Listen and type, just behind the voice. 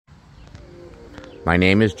My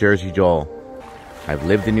name is Jersey Joel. I've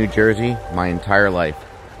lived in New Jersey my entire life.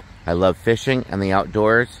 I love fishing and the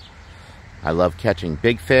outdoors. I love catching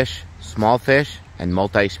big fish, small fish, and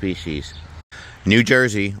multi-species. New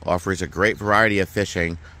Jersey offers a great variety of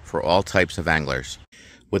fishing for all types of anglers.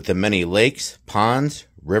 With the many lakes, ponds,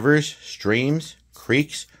 rivers, streams,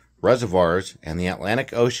 creeks, reservoirs, and the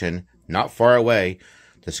Atlantic Ocean not far away,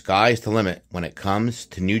 the sky's the limit when it comes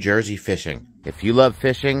to New Jersey fishing. If you love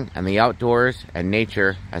fishing and the outdoors and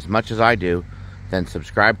nature as much as I do, then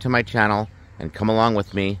subscribe to my channel and come along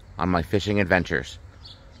with me on my fishing adventures.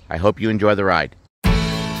 I hope you enjoy the ride.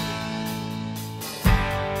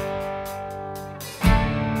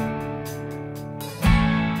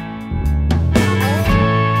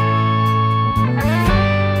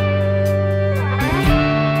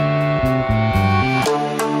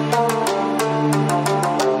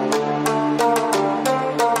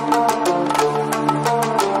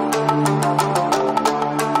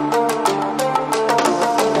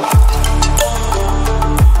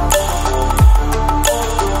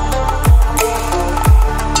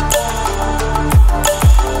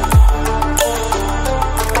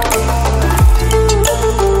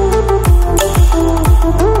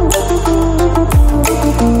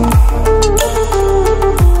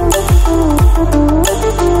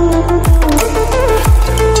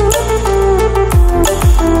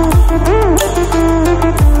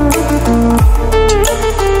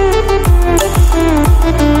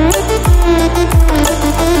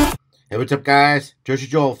 Hey, what's up guys? Jersey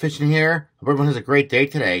Joel fishing here. Hope everyone has a great day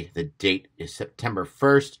today. The date is September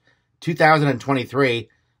 1st, 2023.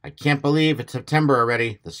 I can't believe it's September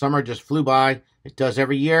already. The summer just flew by. It does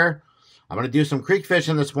every year. I'm going to do some creek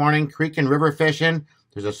fishing this morning, creek and river fishing.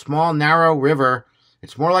 There's a small, narrow river.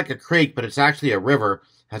 It's more like a creek, but it's actually a river.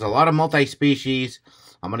 It has a lot of multi-species.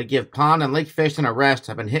 I'm going to give pond and lake fishing a rest.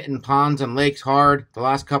 I've been hitting ponds and lakes hard the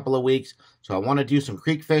last couple of weeks, so I want to do some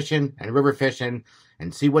creek fishing and river fishing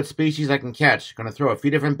and see what species I can catch. Going to throw a few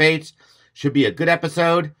different baits. Should be a good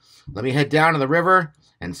episode. Let me head down to the river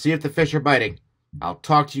and see if the fish are biting. I'll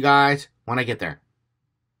talk to you guys when I get there.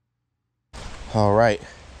 All right,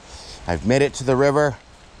 I've made it to the river.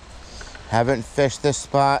 Haven't fished this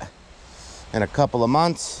spot in a couple of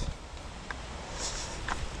months.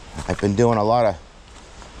 I've been doing a lot of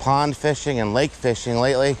pond fishing and lake fishing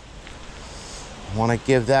lately. I want to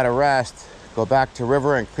give that a rest. Go back to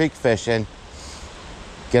river and creek fishing.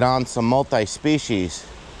 Get on some multi-species.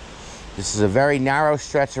 This is a very narrow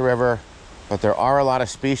stretch of river, but there are a lot of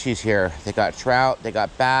species here. They got trout, they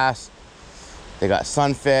got bass, they got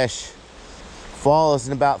sunfish. Fall is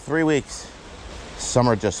in about 3 weeks.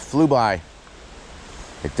 Summer just flew by.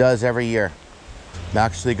 It does every year. I'm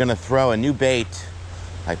actually gonna throw a new bait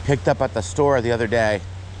I picked up at the store the other day.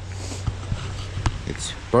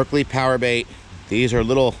 It's Berkeley Power Bait. These are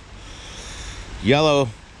little yellow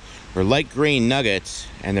or light green nuggets,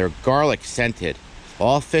 and they're garlic scented.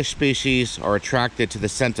 All fish species are attracted to the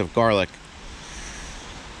scent of garlic.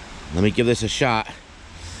 Let me give this a shot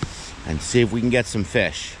and see if we can get some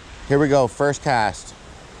fish. Here we go, first cast.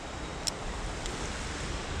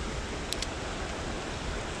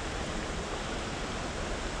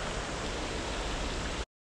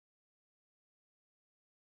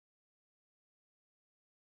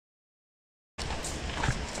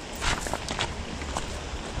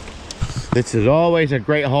 This is always a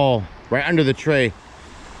great hole, right under the tree.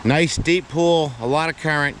 Nice deep pool, a lot of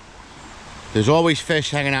current. There's always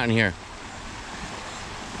fish hanging out in here.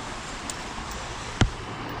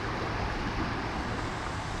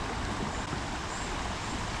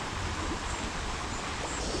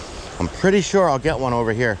 I'm pretty sure I'll get one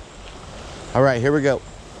over here. All right, here we go.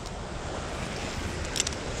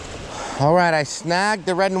 All right, I snagged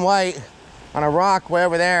the red and white on a rock way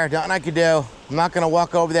over there. Nothing I could do. I'm not gonna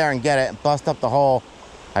walk over there and get it and bust up the hole.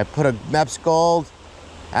 I put a Mepps Gold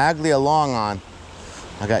Aglia long on.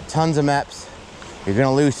 I got tons of Mepps. You're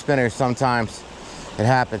gonna lose spinners sometimes. It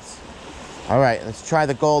happens. All right, let's try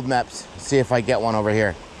the gold Mepps. See if I get one over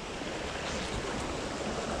here.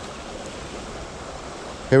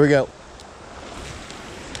 Here we go.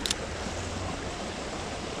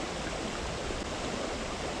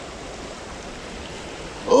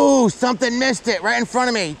 Ooh, something missed it right in front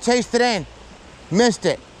of me. Chased it in. Missed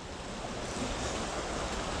it.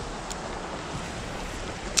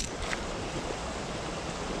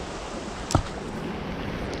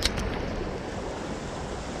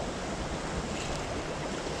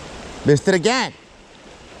 Missed it again.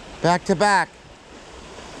 Back to back.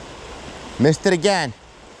 Missed it again.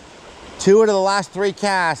 2 out of the last 3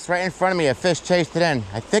 casts right in front of me, a fish chased it in.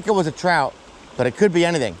 I think it was a trout, but it could be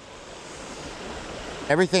anything.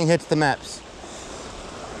 Everything hits the Mepps.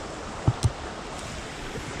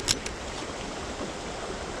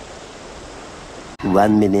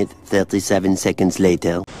 1 minute, 37 seconds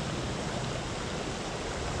later.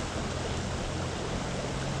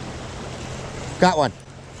 Got one.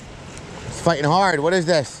 It's fighting hard. What is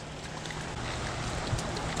this?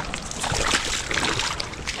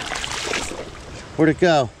 Where'd it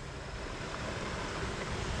go?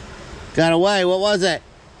 Got away. What was it?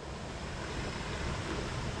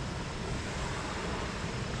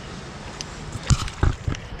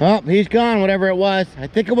 Oh, he's gone, whatever it was. I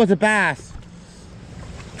think it was a bass.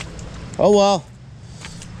 Oh well.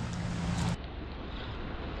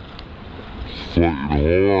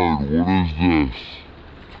 Fighting hard, what is this?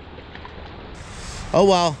 Oh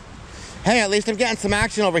well. Hey, at least I'm getting some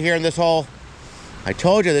action over here in this hole. I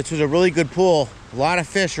told you this was a really good pool. A lot of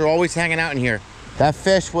fish are always hanging out in here. That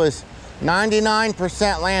fish was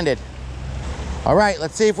 99% landed. All right,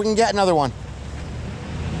 let's see if we can get another one.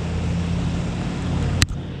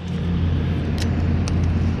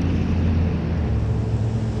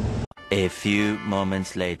 A few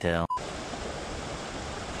moments later.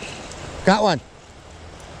 Got one.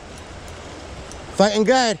 Fighting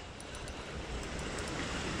good.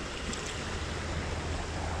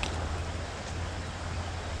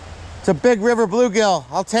 It's a big river bluegill.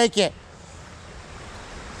 I'll take it.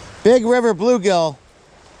 Big river bluegill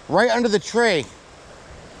right under the tree.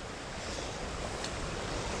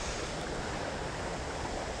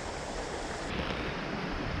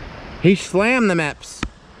 He slammed the Meps.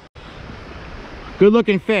 Good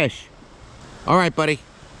looking fish. All right, buddy.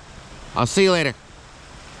 I'll see you later.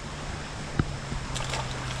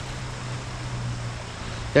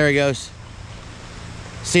 There he goes.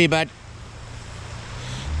 See you, bud.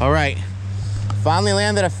 All right. Finally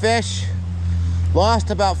landed a fish.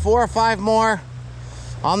 Lost about 4 or 5 more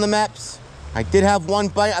on the Meps. I did have one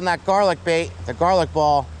bite on that garlic bait, the garlic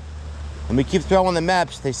ball. And we keep throwing the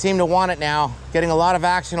Meps. They seem to want it now. Getting a lot of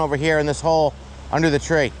action over here in this hole under the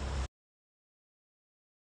tree.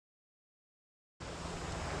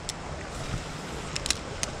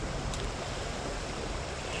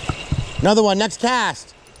 Another one, next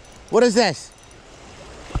cast. What is this?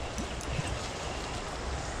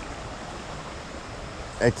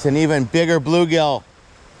 It's an even bigger bluegill.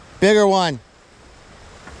 Bigger one.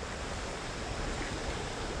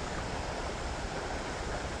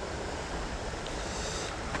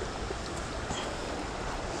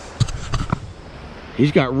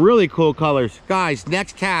 He's got really cool colors. Guys,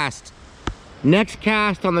 next cast. Next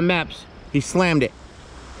cast on the Meps. He slammed it.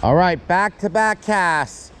 All right, back-to-back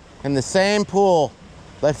casts in the same pool.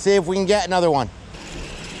 Let's see if we can get another one.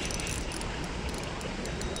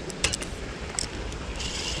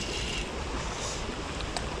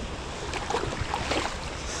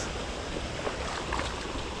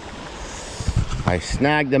 I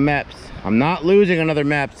snagged the Meps. I'm not losing another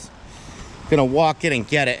Meps. Gonna walk in and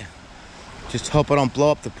get it. Just hope I don't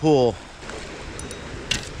blow up the pool.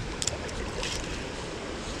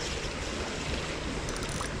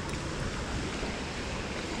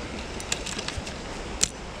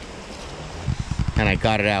 And I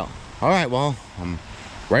got it out. All right, well, I'm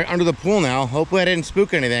right under the pool now. Hopefully I didn't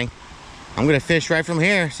spook anything. I'm gonna fish right from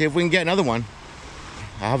here, see if we can get another one.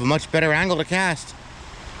 I'll have a much better angle to cast.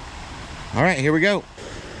 All right, here we go.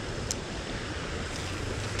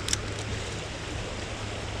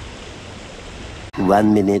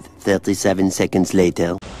 One minute, 37 seconds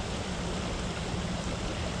later.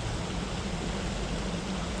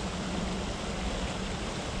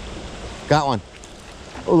 Got one.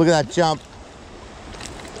 Oh, look at that jump.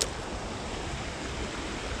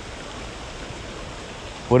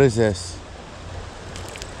 What is this?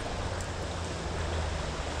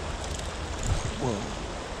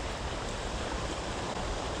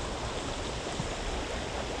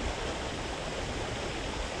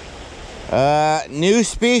 New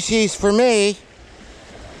species for me.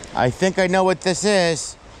 I think I know what this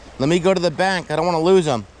is. Let me go to the bank. I don't want to lose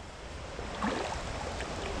them.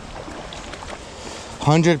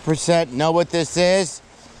 100% know what this is.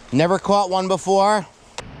 Never caught one before.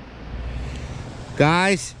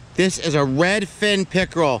 Guys, this is a Redfin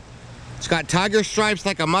Pickerel. It's got tiger stripes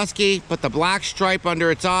like a muskie, but the black stripe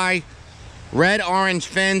under its eye. Red-orange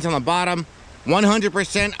fins on the bottom.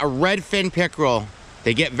 100% a Redfin Pickerel.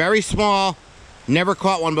 They get very small. Never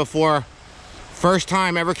caught one before. First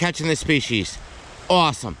time ever catching this species.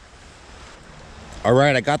 Awesome. All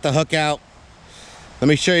right, I got the hook out. Let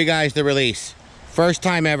me show you guys the release. First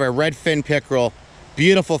time ever, Redfin Pickerel.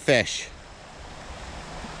 Beautiful fish.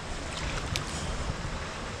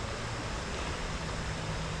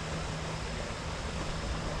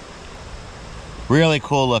 Really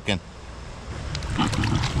cool looking.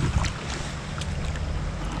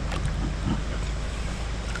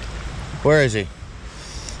 Where is he?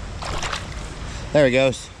 There he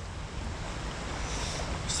goes.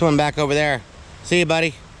 Swim back over there. See you,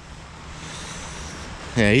 buddy.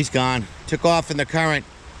 Yeah, he's gone. Took off in the current.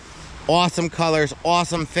 Awesome colors,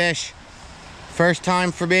 awesome fish. First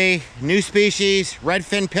time for me. New species,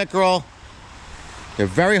 redfin pickerel. They're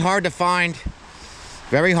very hard to find,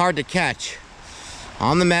 very hard to catch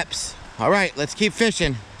on the MEPS. All right, let's keep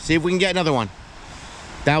fishing. See if we can get another one.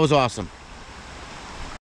 That was awesome.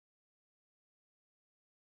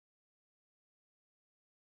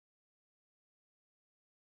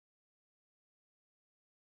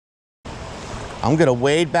 I'm gonna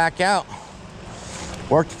wade back out.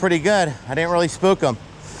 Worked pretty good. I didn't really spook them.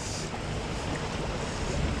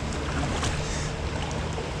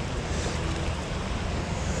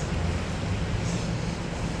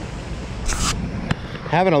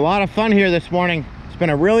 Having a lot of fun here this morning. It's been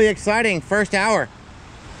a really exciting first hour.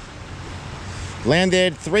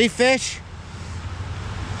 Landed 3 fish.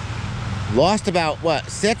 Lost about, what,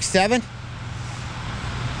 6, 7?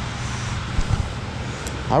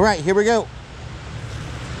 All right, here we go.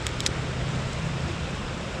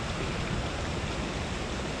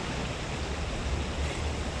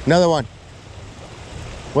 Another one.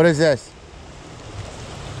 What is this?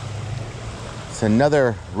 It's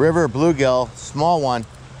another river bluegill, small one.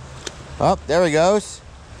 Oh, there he goes.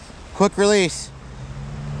 Quick release.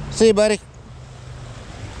 See you, buddy.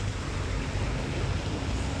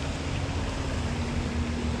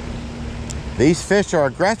 These fish are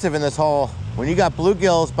aggressive in this hole. When you got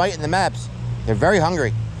bluegills biting the MEPS, they're very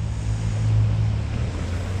hungry.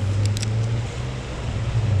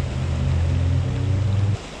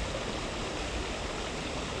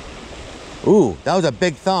 Ooh, that was a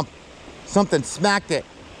big thump. Something smacked it.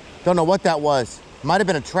 Don't know what that was. Might have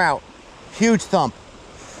been a trout. Huge thump.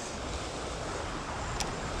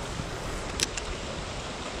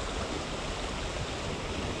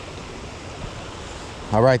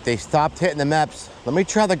 All right, they stopped hitting the MEPS. Let me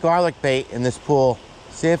try the garlic bait in this pool.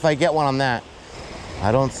 See if I get one on that.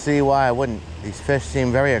 I don't see why I wouldn't. These fish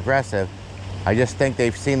seem very aggressive. I just think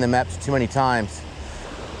they've seen the MEPS too many times.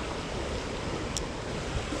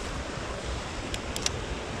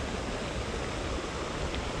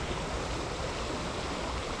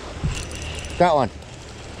 Got one.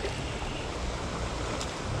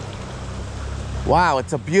 Wow,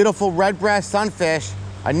 it's a beautiful red breast sunfish.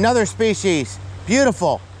 Another species.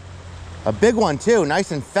 Beautiful. A big one too,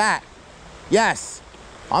 nice and fat. Yes,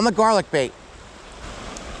 on the garlic bait.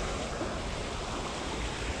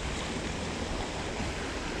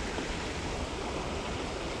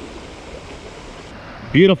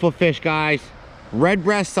 Beautiful fish, guys. Red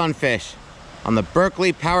breast sunfish on the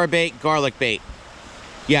Berkeley power bait garlic bait.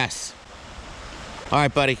 Yes. All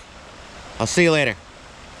right, buddy. I'll see you later.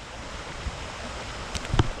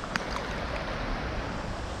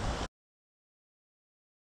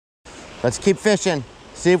 Let's keep fishing.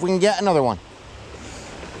 See if we can get another one.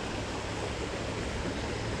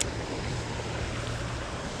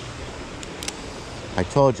 I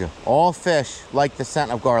told you, all fish like the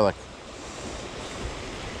scent of garlic.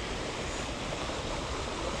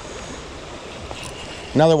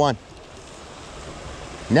 Another one.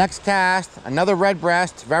 Next cast, another red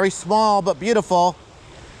breast, very small but beautiful.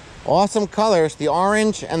 Awesome colors, the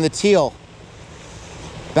orange and the teal.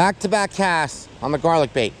 Back-to-back casts on the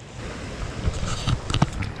garlic bait.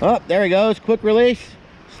 Oh, there he goes, quick release.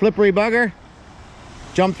 Slippery bugger.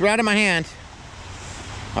 Jumped right in my hand.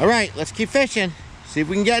 All right, let's keep fishing. See if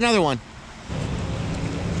we can get another one.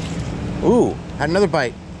 Ooh, had another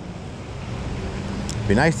bite.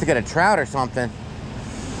 Be nice to get a trout or something.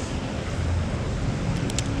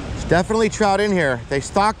 Definitely trout in here. They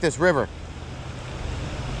stock this river.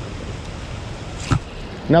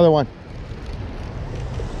 Another one.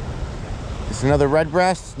 It's another red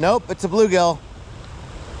breast. Nope, it's a bluegill.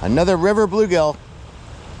 Another river bluegill.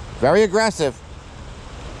 Very aggressive.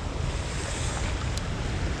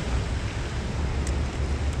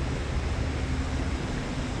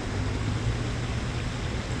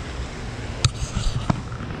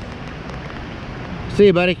 See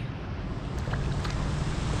you, buddy.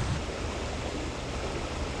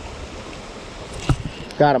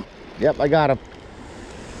 Got him. Yep, I got him.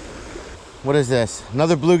 What is this?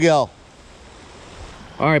 Another bluegill.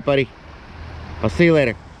 All right, buddy. I'll see you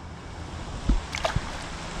later.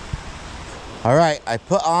 All right, I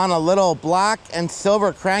put on a little black and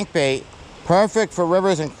silver crankbait. Perfect for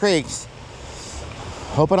rivers and creeks.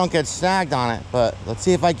 Hope I don't get snagged on it, but let's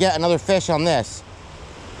see if I get another fish on this.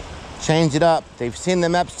 Change it up. They've seen the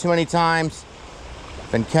MEPS too many times.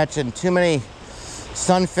 Been catching too many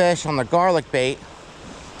sunfish on the garlic bait.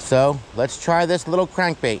 So let's try this little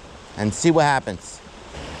crankbait and see what happens.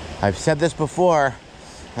 I've said this before,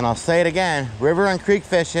 and I'll say it again. River and creek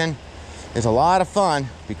fishing is a lot of fun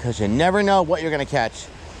because you never know what you're gonna catch.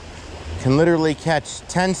 You can literally catch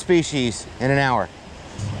 10 species in an hour.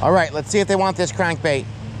 All right, let's see if they want this crankbait.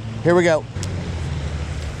 Here we go.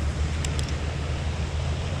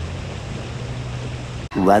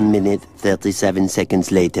 One minute, 37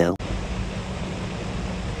 seconds later.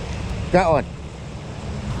 Got one.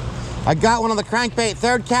 I got one on the crankbait,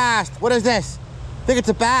 third cast. What is this? I think it's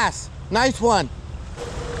a bass. Nice one.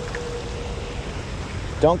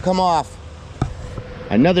 Don't come off.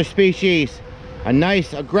 Another species. A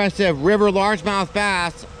nice, aggressive river largemouth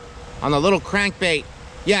bass on the little crankbait.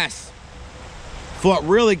 Yes. Fought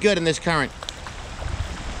really good in this current.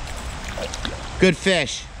 Good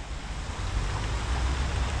fish.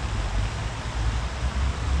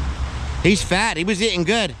 He's fat. He was eating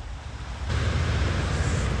good.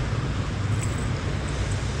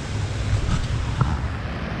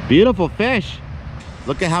 Beautiful fish.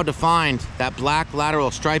 Look at how defined that black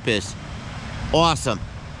lateral stripe is. Awesome.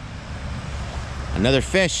 Another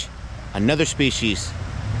fish, another species.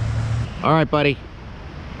 All right, buddy.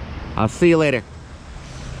 I'll see you later.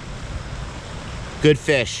 Good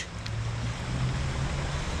fish.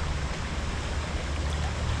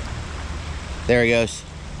 There he goes.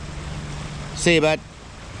 See you, bud.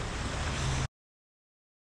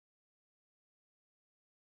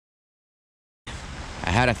 I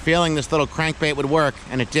had a feeling this little crankbait would work,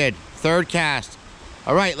 and it did. Third cast.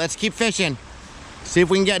 All right, let's keep fishing. See if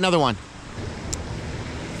we can get another one.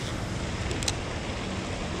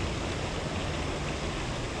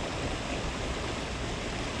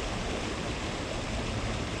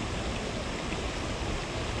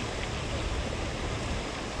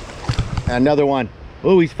 Another one.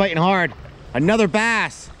 Ooh, he's fighting hard. Another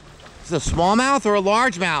bass. Is it a smallmouth or a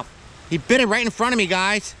largemouth? He bit it right in front of me,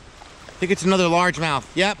 guys. I think it's another largemouth.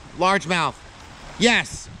 Yep, largemouth.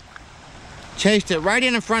 Yes. Chased it right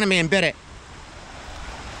in front of me and bit it.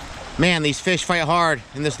 Man, these fish fight hard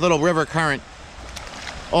in this little river current.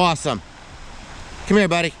 Awesome. Come here,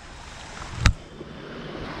 buddy.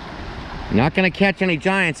 Not gonna catch any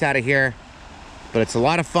giants out of here, but it's a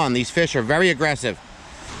lot of fun. These fish are very aggressive.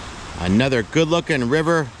 Another good-looking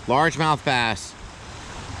river largemouth bass.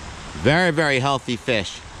 Very, very healthy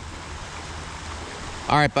fish.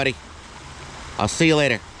 All right, buddy. I'll see you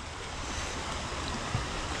later.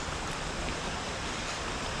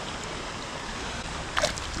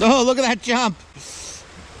 Oh, look at that jump.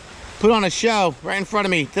 Put on a show right in front of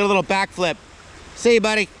me. Did a little backflip. See you,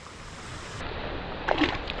 buddy.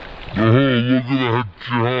 Oh, look at that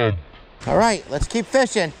jump. All right, let's keep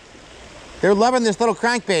fishing. They're loving this little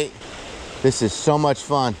crankbait. This is so much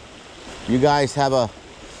fun. You guys have a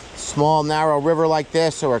small, narrow river like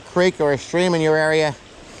this, or a creek or a stream in your area.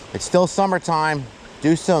 It's still summertime.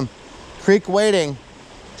 Do some creek wading.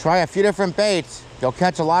 Try a few different baits. You'll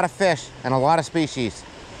catch a lot of fish and a lot of species.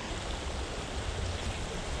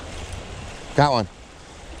 Got one.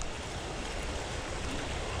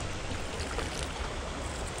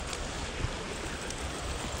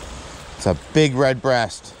 It's a big red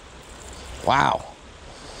breast. Wow.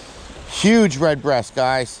 Huge red breast,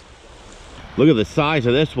 guys. Look at the size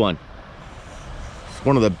of this one. It's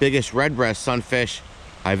one of the biggest red breast sunfish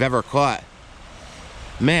I've ever caught.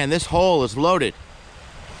 Man, this hole is loaded.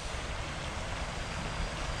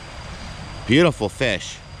 Beautiful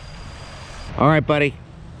fish. All right, buddy.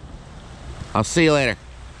 I'll see you later.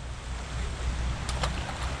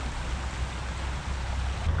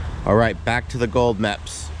 All right, back to the gold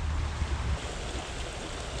meps.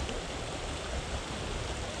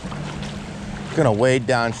 Gonna wade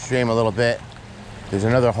downstream a little bit. There's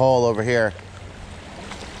another hole over here.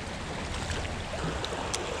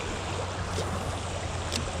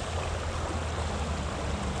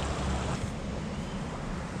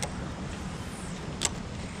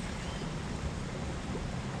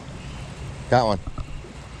 Got one.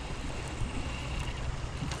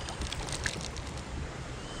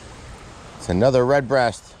 It's another red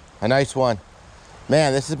breast, a nice one.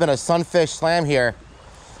 Man, this has been a sunfish slam here.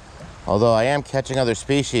 Although I am catching other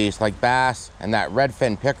species like bass and that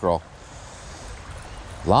redfin pickerel.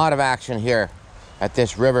 A lot of action here at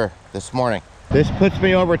this river this morning. This puts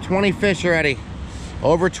me over 20 fish already.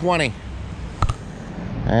 Over 20.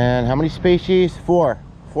 And how many species? 4.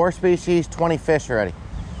 4 species, 20 fish already.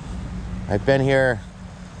 I've been here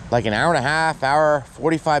like an hour and a half, hour,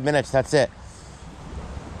 45 minutes, that's it.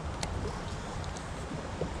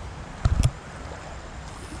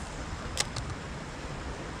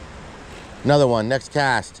 Another one, next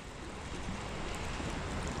cast.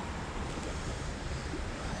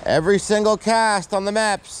 Every single cast on the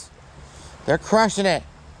meps, they're crushing it.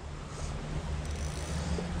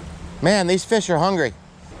 Man, these fish are hungry.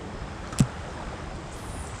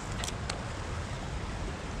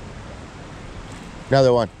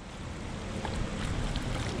 Another one.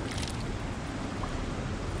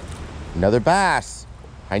 Another bass.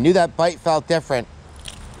 I knew that bite felt different.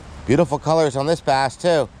 Beautiful colors on this bass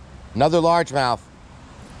too. Another largemouth.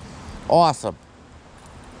 Awesome.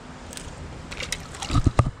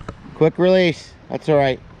 Quick release. That's all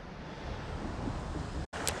right.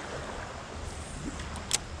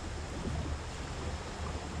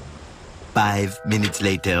 Five minutes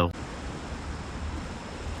later.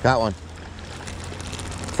 Got one.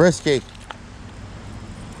 Frisky.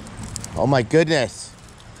 Oh my goodness.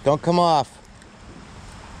 Don't come off.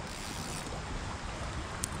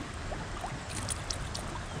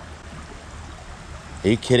 Are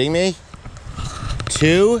you kidding me?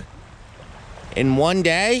 2 in one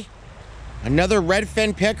day? Another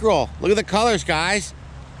redfin pickerel. Look at the colors, guys.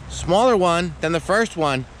 Smaller one than the first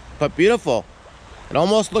one, but beautiful. It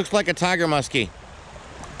almost looks like a tiger muskie.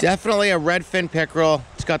 Definitely a redfin pickerel.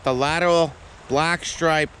 It's got the lateral black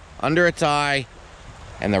stripe under its eye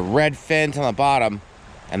and the red fins on the bottom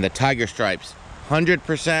and the tiger stripes. 100%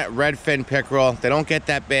 redfin pickerel. They don't get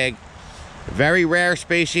that big. Very rare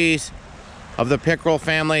species of the pickerel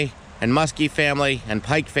family and muskie family and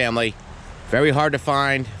pike family. Very hard to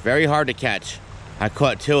find, very hard to catch. I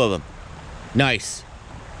caught 2 of them. Nice.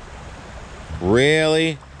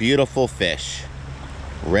 Really beautiful fish.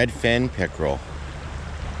 Redfin pickerel.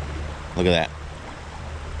 Look at that.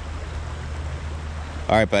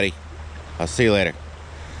 All right, buddy. I'll see you later.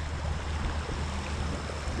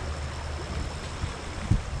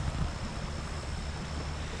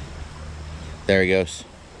 There he goes.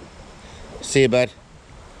 See you, bud.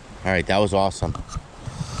 All right, that was awesome.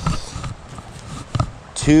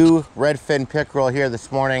 2 redfin pickerel here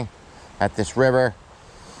this morning at this river.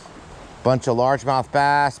 Bunch of largemouth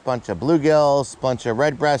bass, bunch of bluegills, bunch of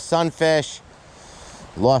redbreast sunfish.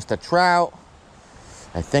 Lost a trout.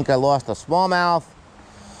 I think I lost a smallmouth.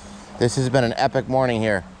 This has been an epic morning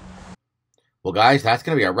here. Well, guys, that's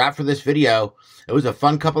going to be a wrap for this video. It was a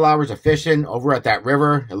fun couple hours of fishing over at that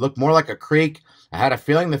river. It looked more like a creek. I had a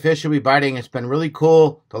feeling the fish would be biting. It's been really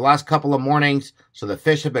cool the last couple of mornings. So the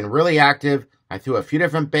fish have been really active. I threw a few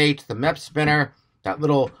different baits, the MEP spinner, that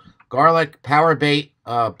little garlic power bait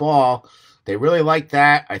ball. They really liked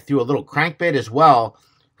that. I threw a little crankbait as well.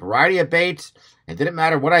 Variety of baits. It didn't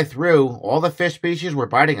matter what I threw. All the fish species were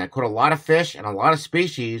biting. I caught a lot of fish and a lot of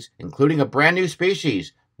species, including a brand new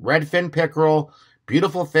species, redfin pickerel.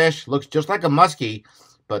 Beautiful fish. Looks just like a muskie,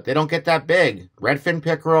 but they don't get that big. Redfin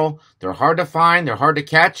pickerel. They're hard to find. They're hard to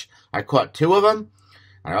catch. I caught 2 of them.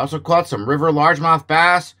 I also caught some river largemouth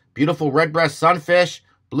bass, beautiful redbreast sunfish,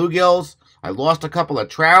 bluegills. I lost a couple of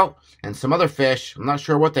trout and some other fish. I'm not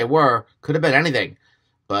sure what they were. Could have been anything.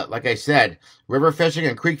 But like I said, river fishing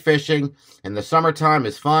and creek fishing in the summertime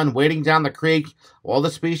is fun. Wading down the creek, all the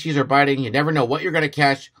species are biting. You never know what you're going to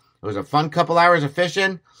catch. It was a fun couple hours of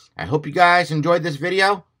fishing. I hope you guys enjoyed this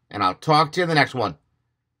video, and I'll talk to you in the next one.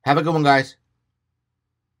 Have a good one, guys.